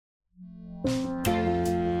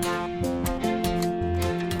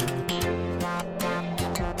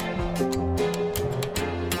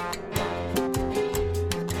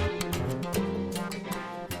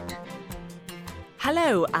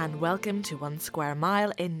and welcome to One Square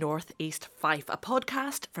Mile in North East Fife, a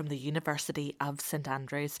podcast from the University of St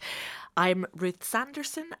Andrews. I'm Ruth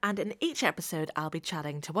Sanderson, and in each episode I'll be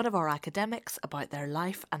chatting to one of our academics about their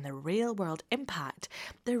life and the real-world impact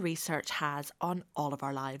their research has on all of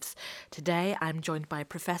our lives. Today I'm joined by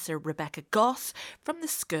Professor Rebecca Goss from the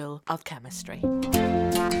School of Chemistry.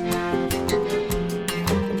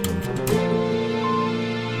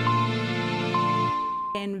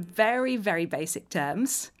 In very, very basic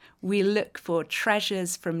terms, we look for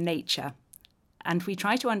treasures from nature, and we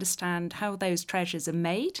try to understand how those treasures are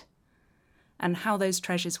made and how those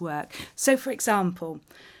treasures work. So, for example,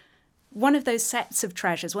 one of those sets of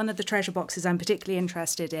treasures, one of the treasure boxes I'm particularly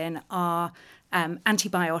interested in are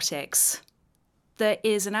antibiotics. There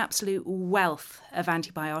is an absolute wealth of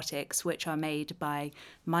antibiotics which are made by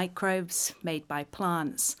microbes, made by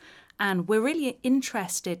plants. And we're really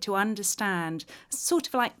interested to understand sort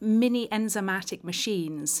of like mini enzymatic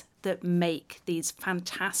machines that make these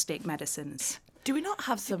fantastic medicines. Do we not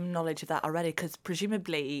have some knowledge of that already? Because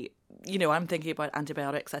presumably, I'm thinking about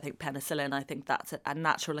antibiotics, I think penicillin, I think that's a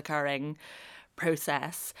natural occurring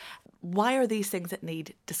process. Why are these things that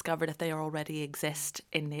need discovered if they already exist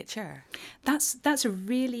in nature? That's a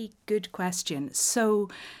really good question. So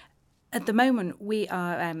at the moment we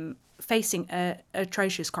are facing an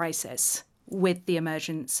atrocious crisis with the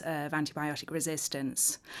emergence of antibiotic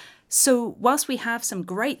resistance. So whilst we have some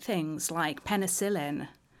great things like penicillin,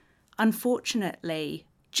 unfortunately,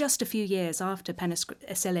 just a few years after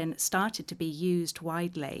penicillin started to be used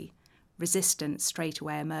widely, resistance straight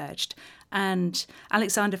away emerged. And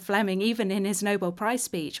Alexander Fleming, even in his Nobel Prize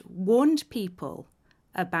speech, warned people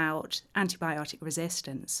about antibiotic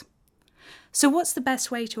resistance. So what's the best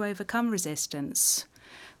way to overcome resistance?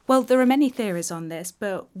 Well, there are many theories on this,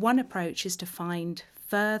 but one approach is to find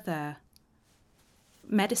further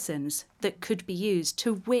medicines that could be used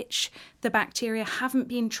to which the bacteria haven't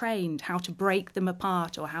been trained how to break them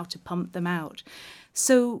apart or how to pump them out.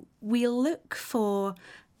 So we'll look for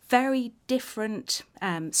very different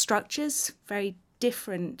structures, very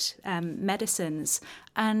different medicines,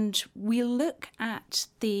 and we'll look at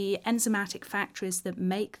the enzymatic factories that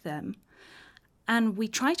make them. And we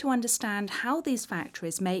try to understand how these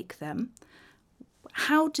factories make them.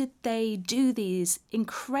 How did they do these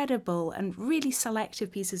incredible and really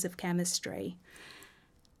selective pieces of chemistry?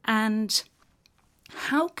 And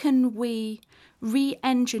how can we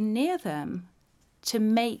re-engineer them to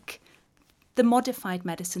make the modified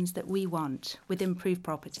medicines that we want with improved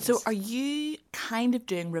properties? So are you kind of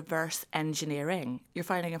doing reverse engineering? You're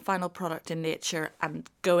finding a final product in nature and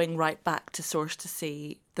going right back to source to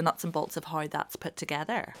see the nuts and bolts of how that's put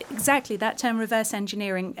together? Exactly, that term reverse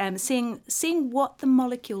engineering, seeing what the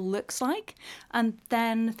molecule looks like and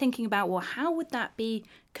then thinking about, well, how would that be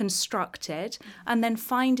constructed, and then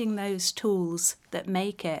finding those tools that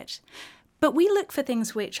make it. But we look for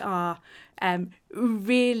things which are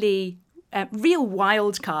really real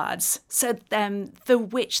wild cards, so for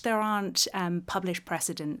which there aren't published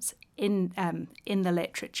precedents in the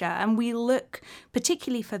literature, and we look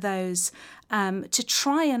particularly for those to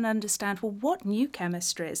try and understand, well, what new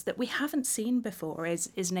chemistries that we haven't seen before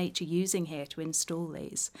is nature using here to install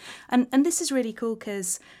these, and this is really cool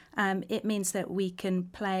because it means that we can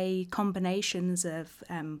play combinations of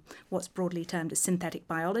what's broadly termed as synthetic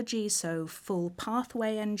biology, so full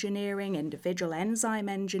pathway engineering, individual enzyme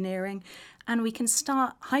engineering, and we can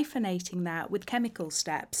start hyphenating that with chemical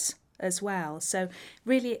steps as well. So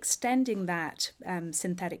really extending that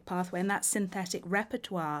synthetic pathway and that synthetic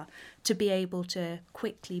repertoire to be able to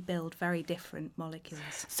quickly build very different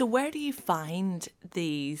molecules. So where do you find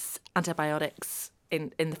these antibiotics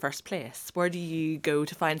in the first place? Where do you go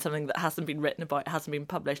to find something that hasn't been written about, hasn't been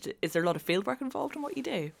published? Is there a lot of fieldwork involved in what you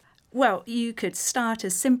do? Well, you could start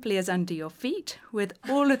as simply as under your feet with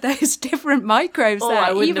all of those different microbes there.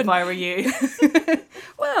 I wouldn't if I were you.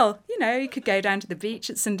 Well, you could go down to the beach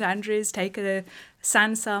at St Andrews, take a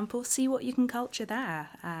sand sample, see what you can culture there.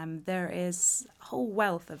 There is a whole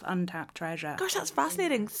wealth of untapped treasure. Gosh, that's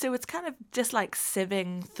fascinating. So it's kind of just like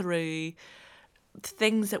sieving through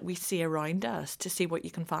things that we see around us to see what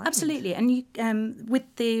you can find. Absolutely. And you, with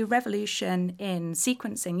the revolution in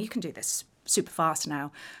sequencing, you can do this super fast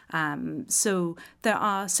now. So there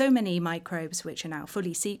are so many microbes which are now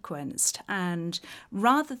fully sequenced, and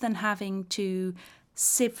rather than having to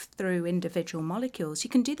sieve through individual molecules, you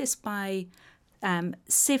can do this by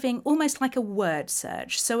sieving almost like a word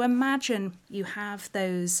search. So imagine you have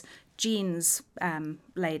those genes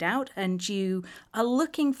laid out and you are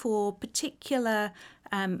looking for particular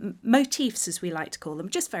motifs, as we like to call them,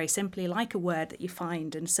 just very simply like a word that you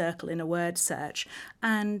find and circle in a word search.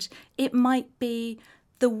 And it might be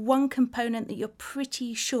the one component that you're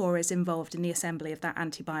pretty sure is involved in the assembly of that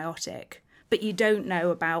antibiotic, but you don't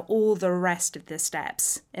know about all the rest of the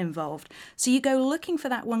steps involved. So you go looking for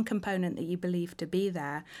that one component that you believe to be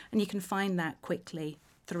there, and you can find that quickly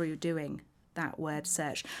through doing that word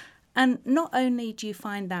search. And not only do you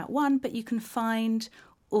find that one, but you can find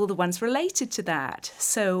all the ones related to that.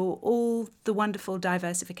 So all the wonderful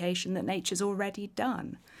diversification that nature's already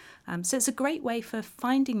done. So it's a great way for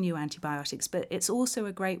finding new antibiotics, but it's also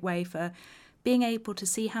a great way for being able to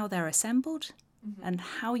see how they're assembled and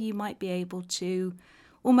how you might be able to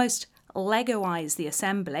almost Legoize the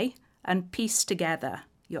assembly and piece together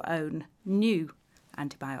your own new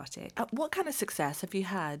antibiotic. What kind of success have you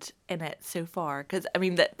had in it so far? Because, I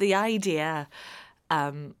mean, the idea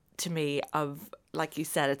to me of, like you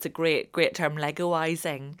said, it's a great term,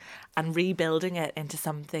 Legoizing and rebuilding it into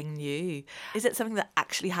something new. Is it something that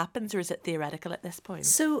actually happens, or is it theoretical at this point?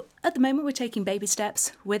 So at the moment, we're taking baby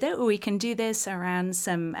steps with it. We can do this around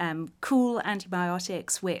some cool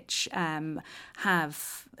antibiotics which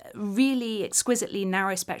have really exquisitely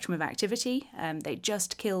narrow spectrum of activity. They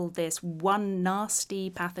just kill this one nasty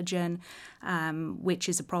pathogen, which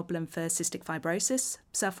is a problem for cystic fibrosis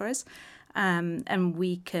sufferers. And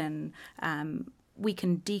we can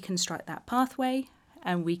deconstruct that pathway,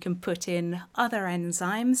 and we can put in other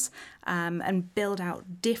enzymes and build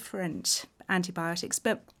out different antibiotics.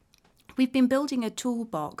 But we've been building a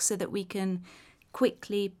toolbox so that we can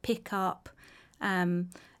quickly pick up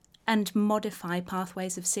and modify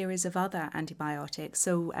pathways of series of other antibiotics.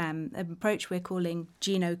 So an approach we're calling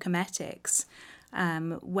genochemetics,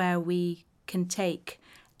 where we can take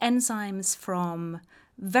enzymes from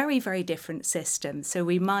very, very different systems. So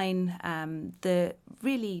we mine the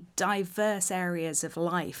really diverse areas of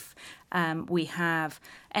life. We have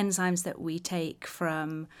enzymes that we take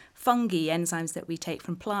from fungi, enzymes that we take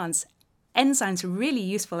from plants, enzymes, really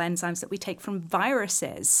useful enzymes that we take from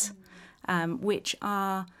viruses, which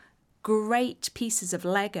are great pieces of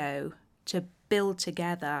Lego to build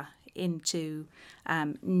together into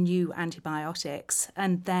new antibiotics,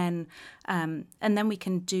 and then we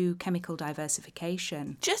can do chemical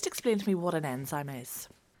diversification. Just explain to me what an enzyme is.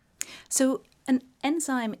 So an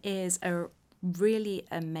enzyme is a really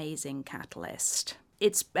amazing catalyst.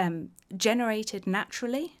 It's generated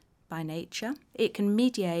naturally by nature. It can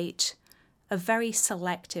mediate a very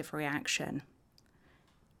selective reaction.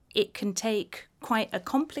 It can take quite a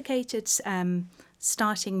complicated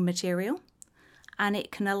starting material, and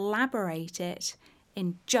it can elaborate it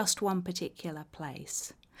in just one particular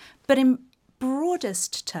place. But in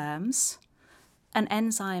broadest terms, an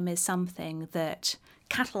enzyme is something that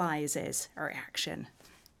catalyzes a reaction.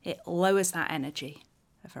 It lowers that energy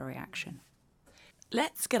of a reaction.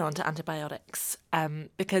 Let's get on to antibiotics,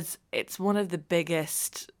 because it's one of the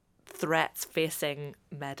biggest threats facing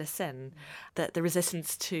medicine, that the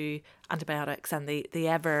resistance to antibiotics and the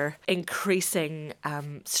ever increasing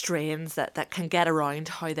strains that can get around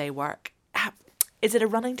how they work. Is it a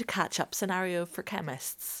running to catch up scenario for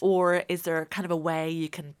chemists, or is there kind of a way you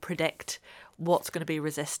can predict what's going to be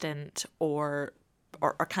resistant or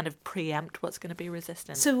kind of preempt what's going to be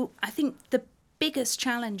resistant? So I think the biggest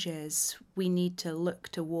challenges we need to look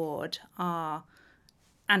toward are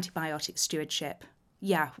antibiotic stewardship.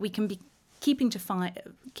 Yeah, we can be keeping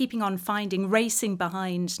on finding, racing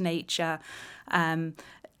behind nature,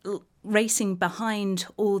 racing behind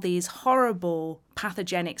all these horrible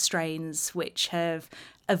pathogenic strains which have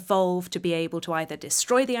evolved to be able to either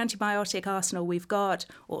destroy the antibiotic arsenal we've got,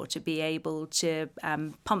 or to be able to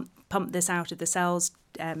pump this out of the cells,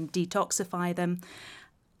 detoxify them.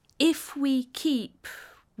 If we keep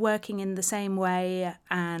working in the same way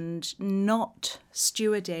and not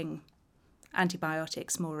stewarding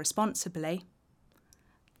antibiotics more responsibly,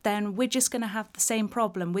 then we're just going to have the same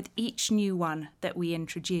problem with each new one that we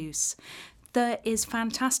introduce. There is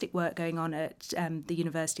fantastic work going on at the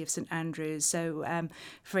University of St Andrews. So,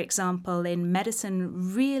 for example, in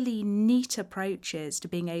medicine, really neat approaches to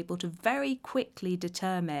being able to very quickly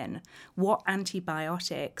determine what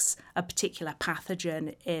antibiotics a particular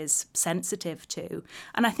pathogen is sensitive to.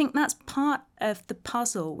 And I think that's part of the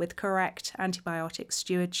puzzle with correct antibiotic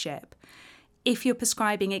stewardship. If you're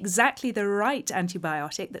prescribing exactly the right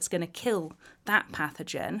antibiotic that's going to kill that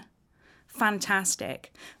pathogen,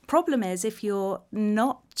 fantastic. Problem is, if you're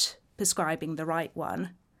not prescribing the right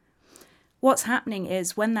one, what's happening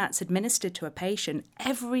is when that's administered to a patient,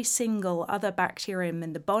 every single other bacterium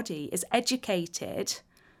in the body is educated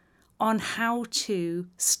on how to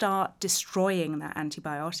start destroying that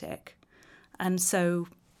antibiotic. And so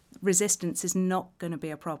resistance is not going to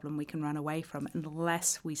be a problem we can run away from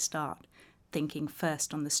unless we start thinking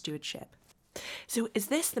first on the stewardship. So is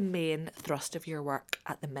this the main thrust of your work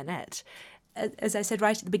at the minute? As I said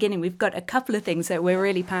right at the beginning, we've got a couple of things that we're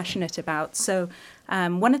really passionate about. So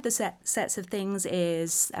one of the sets of things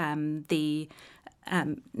is the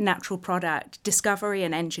natural product discovery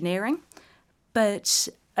and engineering. But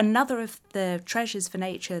another of the treasures for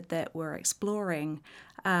nature that we're exploring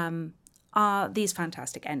are these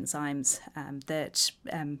fantastic enzymes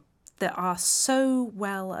that are so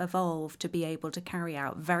well evolved to be able to carry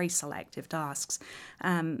out very selective tasks.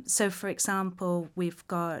 So, for example, we've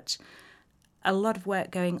got a lot of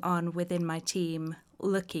work going on within my team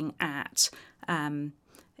looking at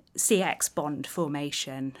CX bond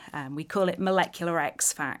formation. We call it molecular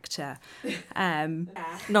X factor.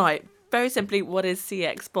 Now, very simply, what is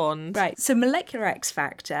CX bond? Right, so molecular X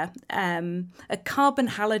factor, a carbon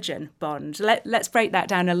halogen bond. Let's break that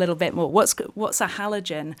down a little bit more. What's a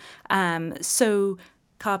halogen? So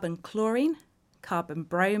carbon chlorine, carbon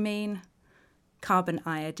bromine, carbon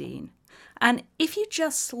iodine. And if you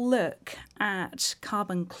just look at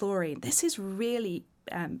carbon chlorine, this is really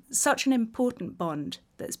such an important bond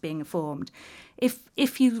that's being formed.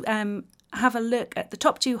 If you have a look at the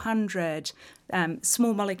top 200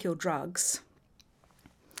 small molecule drugs,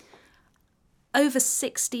 over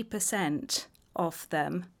 60% of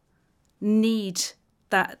them need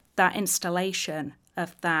that installation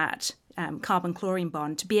of that carbon chlorine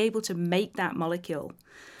bond to be able to make that molecule.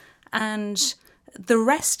 And the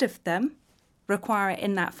rest of them require it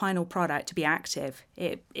in that final product to be active.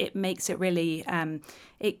 It makes it really,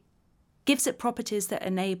 it gives it properties that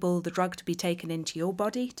enable the drug to be taken into your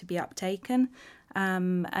body, to be uptaken,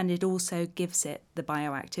 and it also gives it the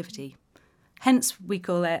bioactivity. Hence, we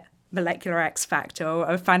call it molecular X factor.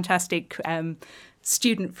 A fantastic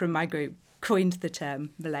student from my group coined the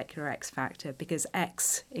term molecular X factor because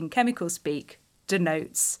X in chemical speak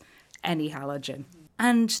denotes any halogen.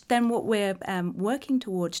 And then what we're working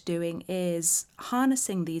towards doing is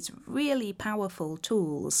harnessing these really powerful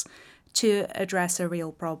tools to address a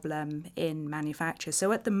real problem in manufacture.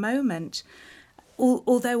 So at the moment,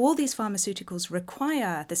 although all these pharmaceuticals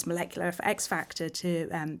require this molecular X factor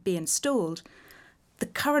to be installed, the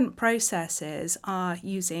current processes are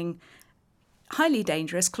using highly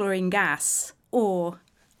dangerous chlorine gas or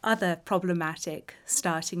other problematic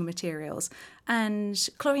starting materials. And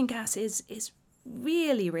chlorine gas is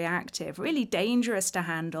really reactive, really dangerous to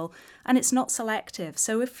handle, and it's not selective.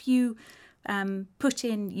 So if you put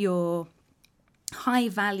in your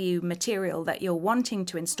high-value material that you're wanting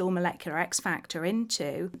to install molecular X factor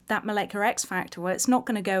into, that molecular X factor, well, it's not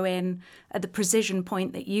going to go in at the precision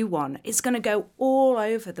point that you want. It's going to go all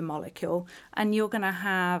over the molecule, and you're going to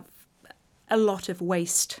have a lot of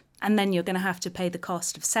waste, and then you're going to have to pay the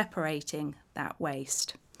cost of separating that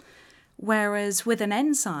waste. Whereas with an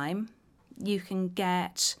enzyme, you can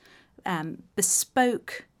get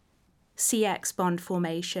bespoke CX bond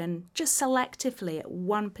formation just selectively at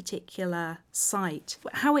one particular site.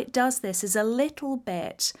 How it does this is a little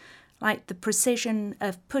bit like the precision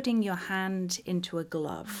of putting your hand into a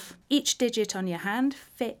glove. Each digit on your hand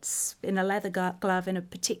fits in a leather glove in a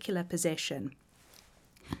particular position.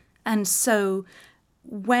 And so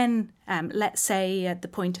when, let's say at the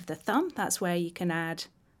point of the thumb, that's where you can add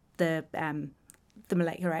the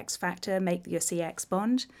molecular X factor, make your CX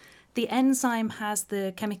bond. The enzyme has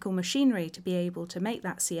the chemical machinery to be able to make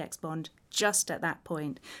that CX bond just at that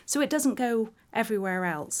point. So it doesn't go everywhere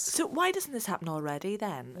else. So why doesn't this happen already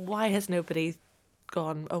then? Why has nobody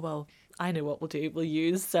gone, oh, well, I know what we'll do. We'll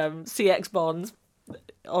use some CX bonds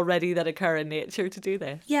already that occur in nature to do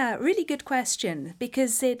this? Yeah, really good question,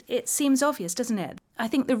 because it seems obvious, doesn't it? I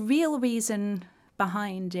think the real reason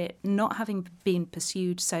behind it not having been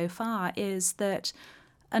pursued so far is that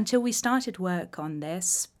until we started work on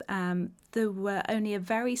this, there were only a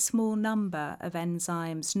very small number of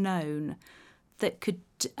enzymes known that could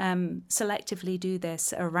selectively do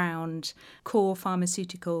this around core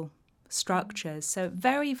pharmaceutical structures. So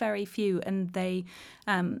very, very few, and they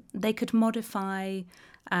could modify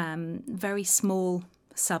very small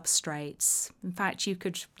substrates. In fact, you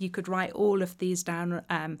could write all of these down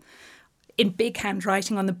in big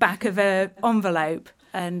handwriting on the back of an envelope,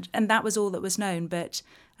 and that was all that was known. But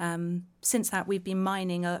since that, we've been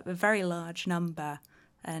mining a very large number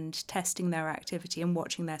and testing their activity and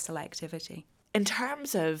watching their selectivity. In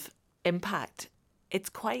terms of impact, it's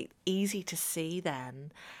quite easy to see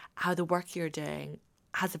then how the work you're doing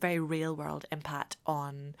has a very real world impact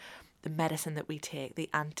on the medicine that we take, the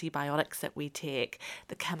antibiotics that we take,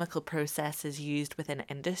 the chemical processes used within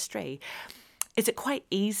industry. Is it quite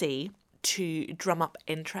easy to drum up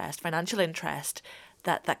interest, financial interest,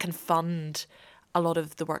 that can fund a lot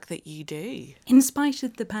of the work that you do? In spite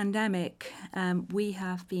of the pandemic, we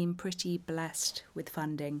have been pretty blessed with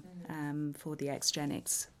funding for the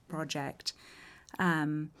XGenix project.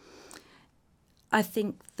 I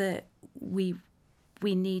think that we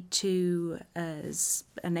need to, as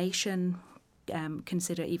a nation,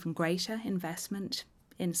 consider even greater investment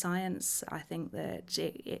in science. I think that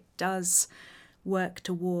it does work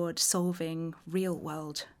toward solving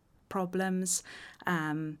real-world problems.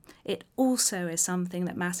 It also is something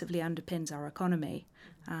that massively underpins our economy.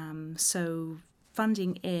 So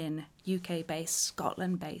funding in UK-based,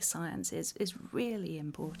 Scotland-based science is really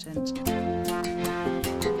important.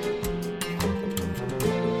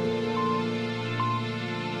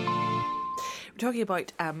 Talking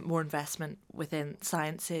about more investment within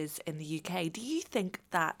sciences in the UK, do you think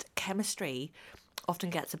that chemistry often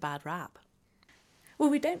gets a bad rap? Well,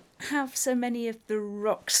 we don't have so many of the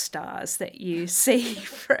rock stars that you see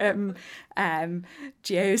from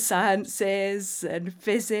geosciences and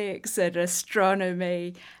physics and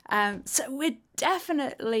astronomy. So we're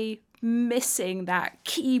definitely missing that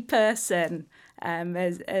key person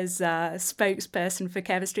as a spokesperson for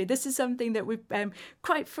chemistry. This is something that we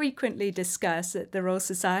quite frequently discuss at the Royal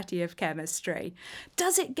Society of Chemistry.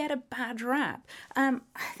 Does it get a bad rap? I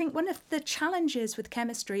think one of the challenges with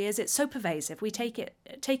chemistry is it's so pervasive. We take it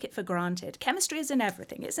for granted. Chemistry is in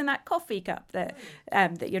everything. It's in that coffee cup that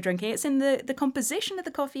you're drinking. It's in the composition of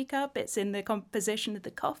the coffee cup. It's in the composition of the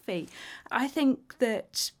coffee. I think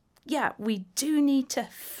that we do need to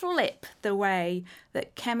flip the way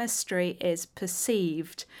that chemistry is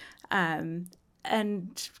perceived, and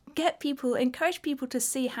encourage people to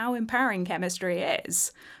see how empowering chemistry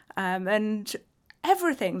is, and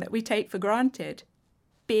everything that we take for granted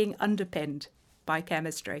being underpinned by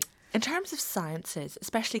chemistry. In terms of sciences,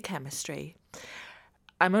 especially chemistry,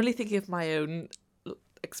 I'm only thinking of my own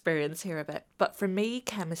experience here a bit, but for me,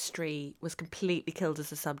 chemistry was completely killed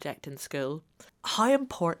as a subject in school. How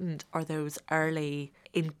important are those early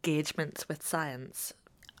engagements with science?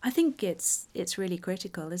 I think it's really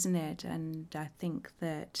critical, isn't it? And I think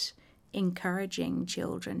that encouraging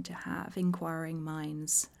children to have inquiring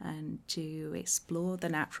minds and to explore the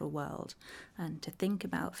natural world and to think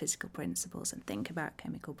about physical principles and think about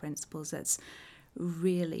chemical principles, that's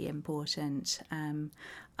really important.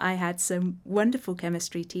 I had some wonderful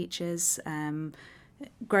chemistry teachers.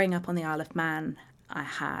 Growing up on the Isle of Man, I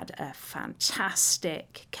had a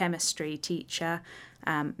fantastic chemistry teacher,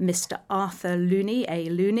 Mr. Arthur Looney, A.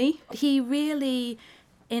 Looney. He really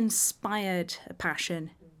inspired a passion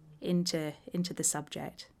into the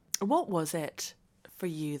subject. What was it for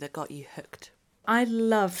you that got you hooked? I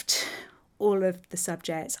loved all of the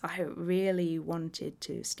subjects. I really wanted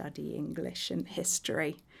to study English and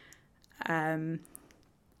history.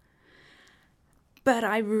 But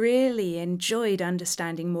I really enjoyed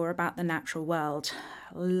understanding more about the natural world.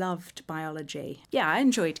 Loved biology. Yeah, I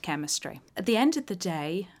enjoyed chemistry. At the end of the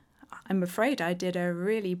day, I'm afraid I did a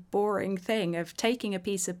really boring thing of taking a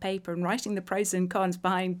piece of paper and writing the pros and cons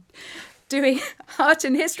behind doing art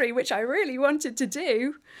and history, which I really wanted to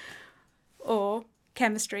do, or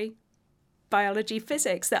chemistry, biology,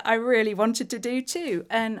 physics that I really wanted to do too.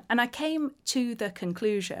 And I came to the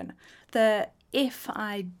conclusion that if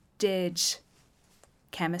I did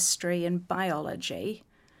chemistry and biology,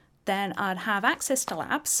 then I'd have access to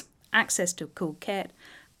labs, access to a cool kit,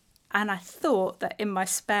 and I thought that in my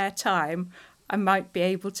spare time I might be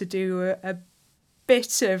able to do a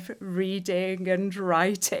bit of reading and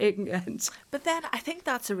writing. But then I think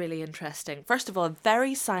that's a really interesting, first of all, a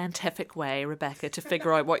very scientific way, Rebecca, to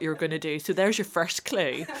figure out what you're going to do. So there's your first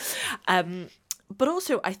clue. But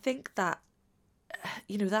also I think that,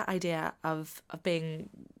 that idea of loving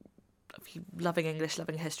English,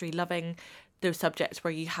 loving history, loving those subjects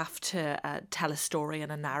where you have to tell a story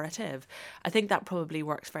and a narrative, I think that probably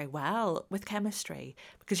works very well with chemistry,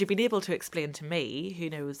 because you've been able to explain to me, who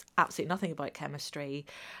knows absolutely nothing about chemistry,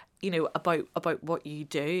 about what you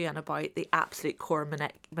do and about the absolute core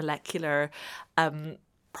molecular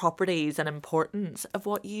properties and importance of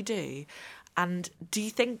what you do. And do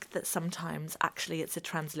you think that sometimes actually it's a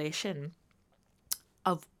translation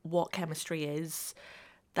of what chemistry is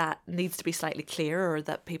that needs to be slightly clearer, or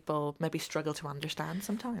that people maybe struggle to understand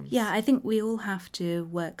sometimes? Yeah, I think we all have to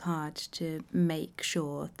work hard to make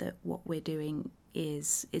sure that what we're doing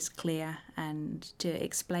is clear, and to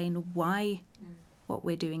explain why what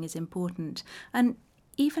we're doing is important. And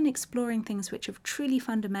even exploring things which are truly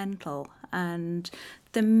fundamental, and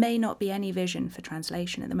there may not be any vision for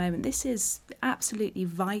translation at the moment. This is absolutely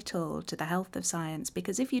vital to the health of science,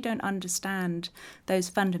 because if you don't understand those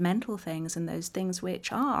fundamental things and those things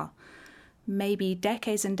which are maybe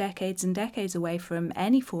decades and decades and decades away from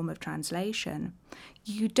any form of translation,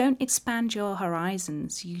 you don't expand your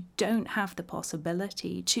horizons. You don't have the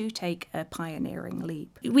possibility to take a pioneering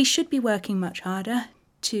leap. We should be working much harder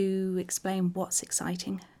to explain what's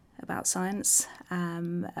exciting about science,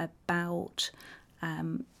 about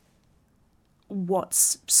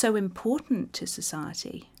what's so important to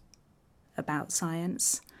society about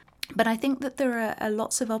science. But I think that there are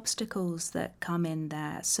lots of obstacles that come in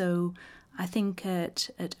there. So I think at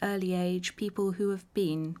early age, people who have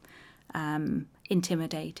been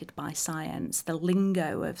intimidated by science, the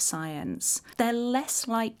lingo of science, they're less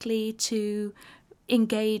likely to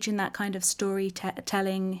engage in that kind of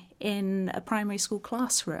storytelling in a primary school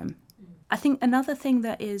classroom. I think another thing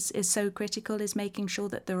that is so critical is making sure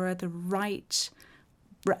that there are the right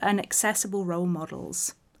and accessible role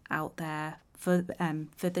models out there for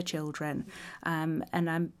the children. And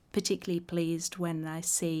I'm particularly pleased when I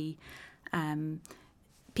see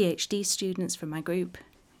PhD students from my group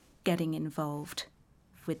getting involved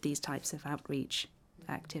with these types of outreach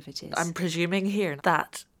activities. I'm presuming here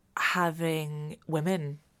that having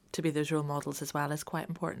women to be those role models as well is quite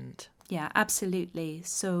important. Yeah, absolutely.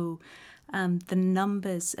 So the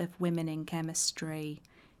numbers of women in chemistry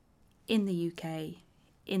in the UK,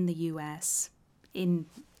 in the US,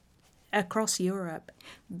 across Europe,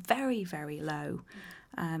 very, very low.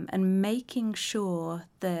 And making sure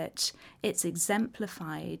that it's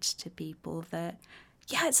exemplified to people that,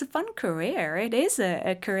 yeah, it's a fun career. It is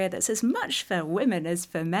a career that's as much for women as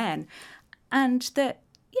for men. And that,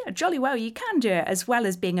 yeah, jolly well, you can do it as well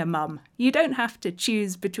as being a mum. You don't have to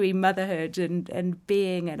choose between motherhood and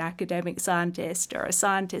being an academic scientist or a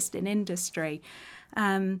scientist in industry.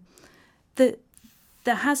 There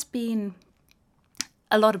has been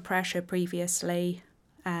a lot of pressure previously,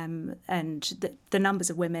 and the numbers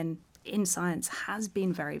of women in science has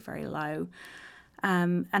been very, very low.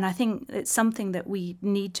 And I think it's something that we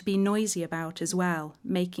need to be noisy about as well,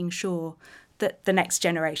 making sure that the next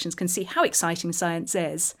generations can see how exciting science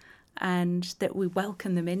is and that we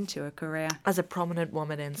welcome them into a career. As a prominent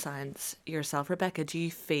woman in science yourself, Rebecca, do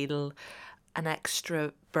you feel an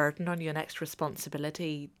extra burden on you, an extra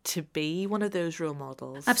responsibility to be one of those role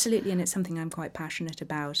models? Absolutely, and it's something I'm quite passionate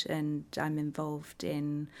about, and I'm involved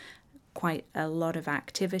in quite a lot of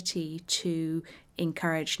activity to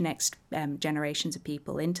encourage next generations of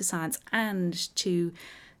people into science and to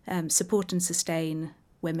support and sustain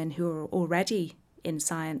women who are already in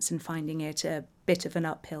science and finding it a bit of an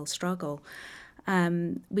uphill struggle.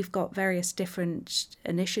 We've got various different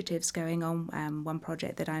initiatives going on. One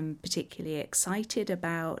project that I'm particularly excited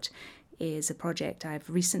about is a project I've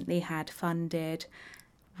recently had funded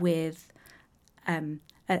with an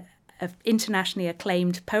internationally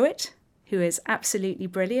acclaimed poet who is absolutely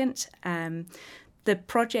brilliant. The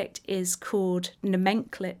project is called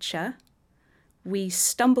Nomenclature. We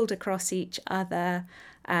stumbled across each other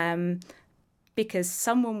because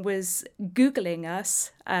someone was Googling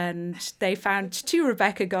us and they found 2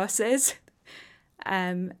 Rebecca Gosses.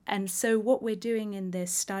 And so what we're doing in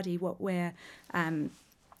this study, what we're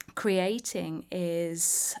creating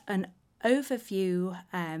is an overview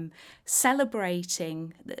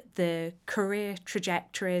celebrating the career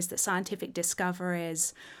trajectories, the scientific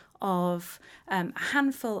discoveries of a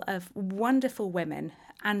handful of wonderful women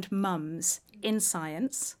and mums in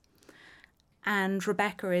science. And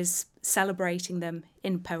Rebecca is celebrating them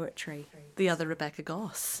in poetry. The other Rebecca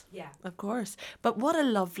Goss. Yeah. Of course. But what a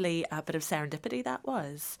lovely bit of serendipity that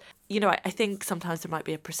was. You know, I think sometimes there might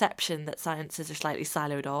be a perception that sciences are slightly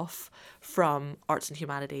siloed off from arts and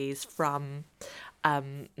humanities, from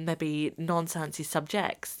maybe non-sciencey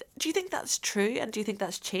subjects. Do you think that's true? And do you think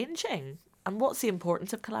that's changing? And what's the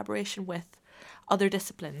importance of collaboration with other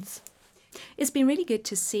disciplines? It's been really good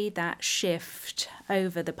to see that shift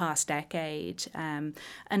over the past decade, and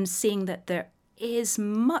seeing that there is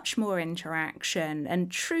much more interaction and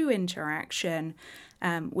true interaction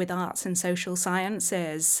with arts and social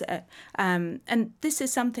sciences. And this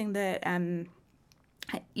is something that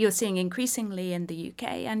you're seeing increasingly in the UK,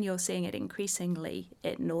 and you're seeing it increasingly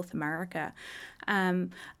in North America.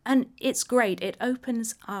 And it's great. It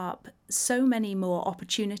opens up so many more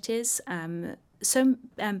opportunities, so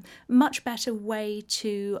much better way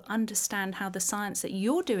to understand how the science that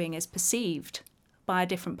you're doing is perceived by a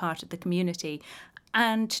different part of the community,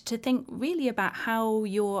 and to think really about how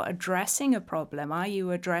you're addressing a problem. Are you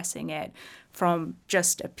addressing it from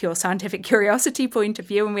just a pure scientific curiosity point of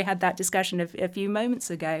view, and we had that discussion a few moments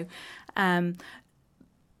ago,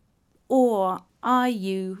 or are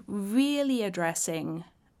you really addressing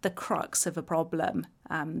the crux of a problem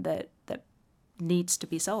that needs to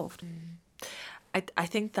be solved? I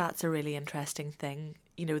think that's a really interesting thing,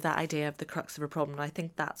 you know, that idea of the crux of a problem. I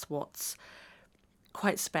think that's what's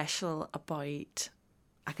quite special about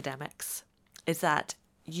academics, is that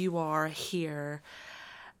you are here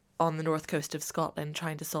on the north coast of Scotland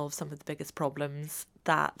trying to solve some of the biggest problems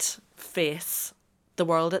that face the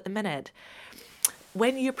world at the minute.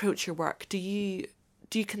 When you approach your work, do you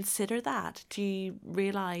consider that? Do you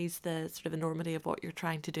realise the sort of enormity of what you're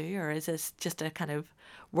trying to do, or is this just a kind of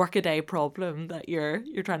workaday problem that you're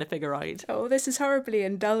trying to figure out? Oh, this is horribly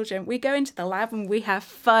indulgent. We go into the lab and we have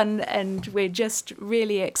fun, and we're just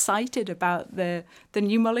really excited about the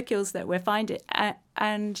new molecules that we're finding.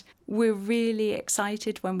 And we're really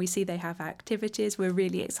excited when we see they have activities. We're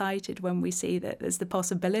really excited when we see that there's the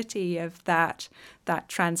possibility of that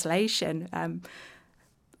translation.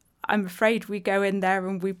 I'm afraid we go in there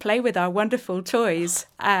and we play with our wonderful toys,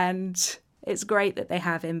 and it's great that they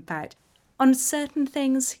have impact. On certain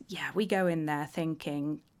things, yeah, we go in there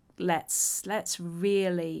thinking, let's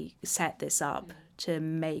really set this up to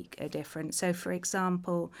make a difference. So, for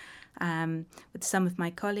example, with some of my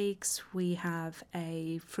colleagues, we have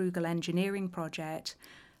a frugal engineering project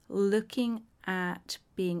looking at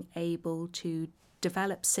being able to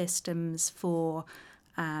develop systems for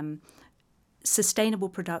sustainable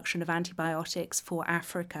production of antibiotics for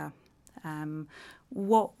Africa.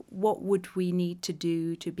 What would we need to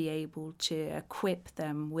do to be able to equip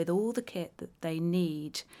them with all the kit that they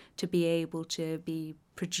need to be able to be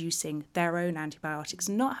producing their own antibiotics,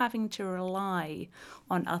 not having to rely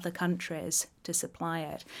on other countries to supply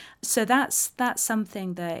it? So that's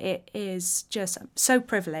something that it is just so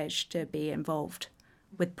privileged to be involved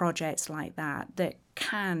with projects like that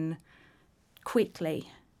can quickly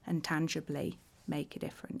and tangibly make a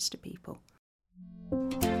difference to people.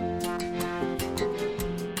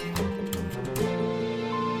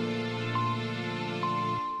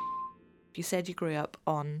 You said you grew up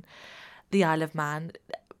on the Isle of Man.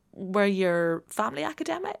 Were your family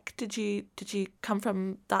academic? Did you come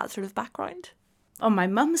from that sort of background? On my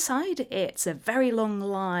mum's side, it's a very long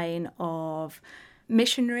line of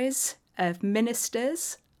missionaries, of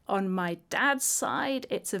ministers. On my dad's side,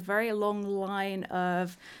 it's a very long line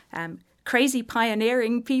of crazy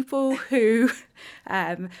pioneering people who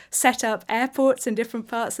set up airports in different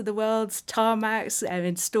parts of the world, tarmacs,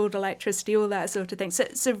 installed electricity, all that sort of thing.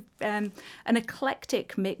 So an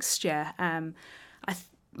eclectic mixture.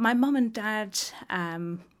 My mum and dad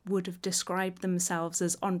would have described themselves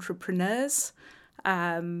as entrepreneurs,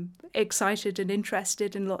 excited and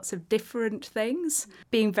interested in lots of different things,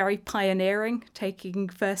 being very pioneering, taking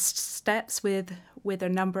first steps with a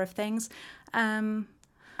number of things.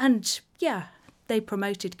 And yeah, they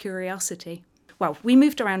promoted curiosity. Well, we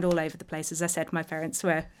moved around all over the place. As I said, my parents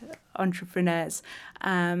were entrepreneurs.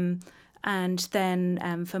 And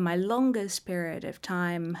then for my longest period of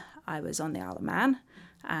time, I was on the Isle of Man.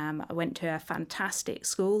 I went to a fantastic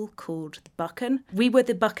school called the Buchan. We were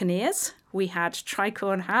the Buccaneers. We had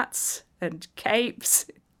tricorn hats and capes.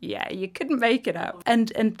 Yeah, you couldn't make it up. And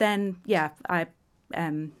then, yeah, I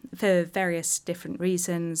for various different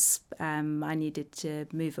reasons, I needed to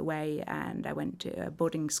move away, and I went to a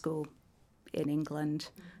boarding school in England.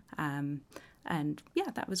 And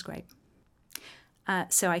yeah, that was great.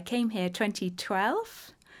 So I came here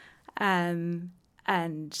 2012, and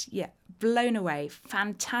yeah, blown away.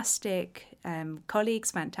 Fantastic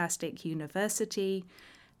colleagues, fantastic university,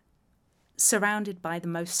 surrounded by the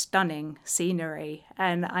most stunning scenery.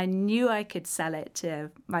 And I knew I could sell it to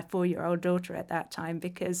my 4-year-old daughter at that time,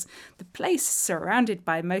 because the place is surrounded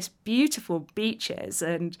by most beautiful beaches.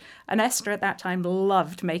 And Esther at that time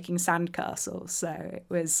loved making sandcastles. So it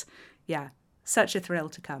was, yeah, such a thrill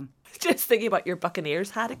to come. Just thinking about your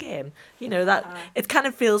Buccaneers hat again, you know, that it kind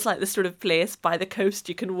of feels like the sort of place by the coast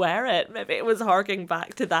you can wear it. Maybe it was harking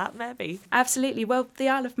back to that, maybe. Absolutely. Well, the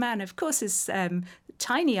Isle of Man, of course, is a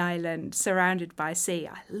tiny island surrounded by sea.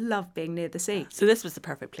 I love being near the sea. So this was the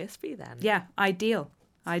perfect place for you then? Yeah, ideal.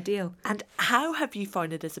 And how have you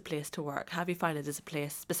found it as a place to work? Have you found it as a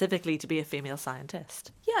place specifically to be a female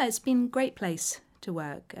scientist? Yeah, it's been a great place to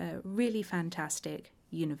work. Really fantastic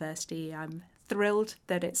university. I'm thrilled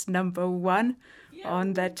that it's number 1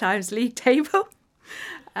 on the Times League table.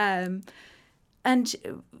 And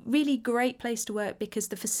really great place to work because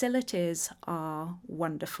the facilities are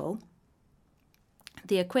wonderful.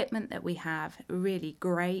 The equipment that we have, really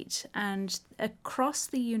great. And across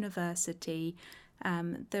the university,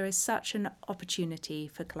 there is such an opportunity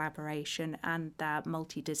for collaboration and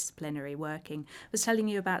multidisciplinary working. I was telling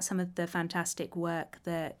you about some of the fantastic work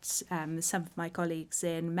that some of my colleagues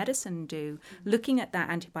in medicine do, looking at that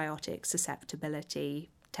antibiotic susceptibility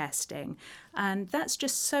testing. And that's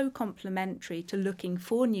just so complementary to looking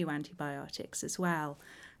for new antibiotics as well.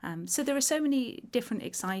 So there are so many different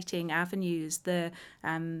exciting avenues. The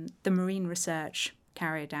marine research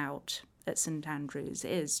carried out at St Andrews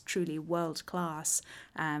is truly world class,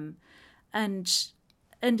 and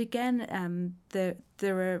again there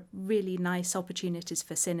are really nice opportunities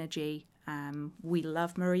for synergy. We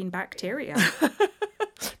love marine bacteria.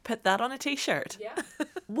 Put that on a t-shirt. Yeah.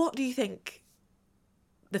 What do you think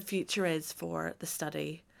the future is for the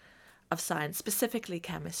study of science, specifically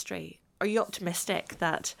chemistry? Are you optimistic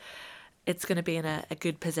that it's going to be in a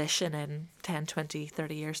good position in 10, 20,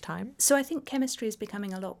 30 years' time? So I think chemistry is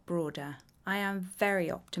becoming a lot broader. I am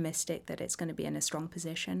very optimistic that it's going to be in a strong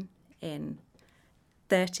position in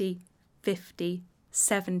 30, 50,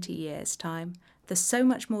 70 years' time. There's so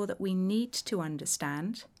much more that we need to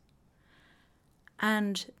understand.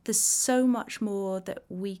 And there's so much more that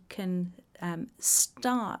we can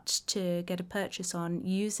start to get a purchase on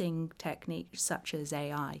using techniques such as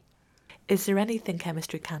AI. Is there anything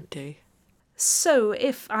chemistry can't do? So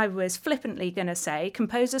if I was flippantly going to say,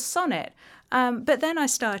 compose a sonnet, but then I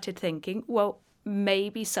started thinking, well,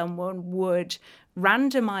 maybe someone would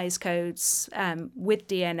randomize codes with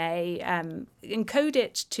DNA, encode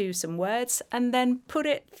it to some words, and then put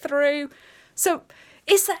it through. So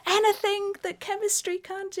is there anything that chemistry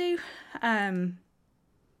can't do?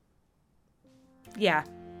 Yeah,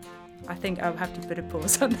 I think I'll have to put a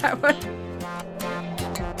pause on that one.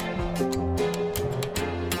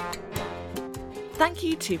 Thank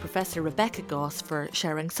you to Professor Rebecca Goss for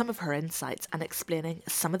sharing some of her insights and explaining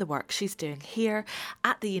some of the work she's doing here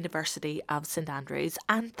at the University of St Andrews.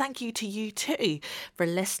 And thank you to you too for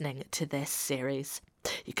listening to this series.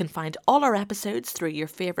 You can find all our episodes through your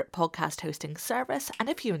favourite podcast hosting service. And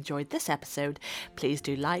if you enjoyed this episode, please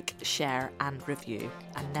do like, share and review.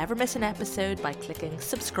 And never miss an episode by clicking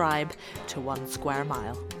subscribe to 1 Square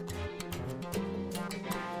Mile.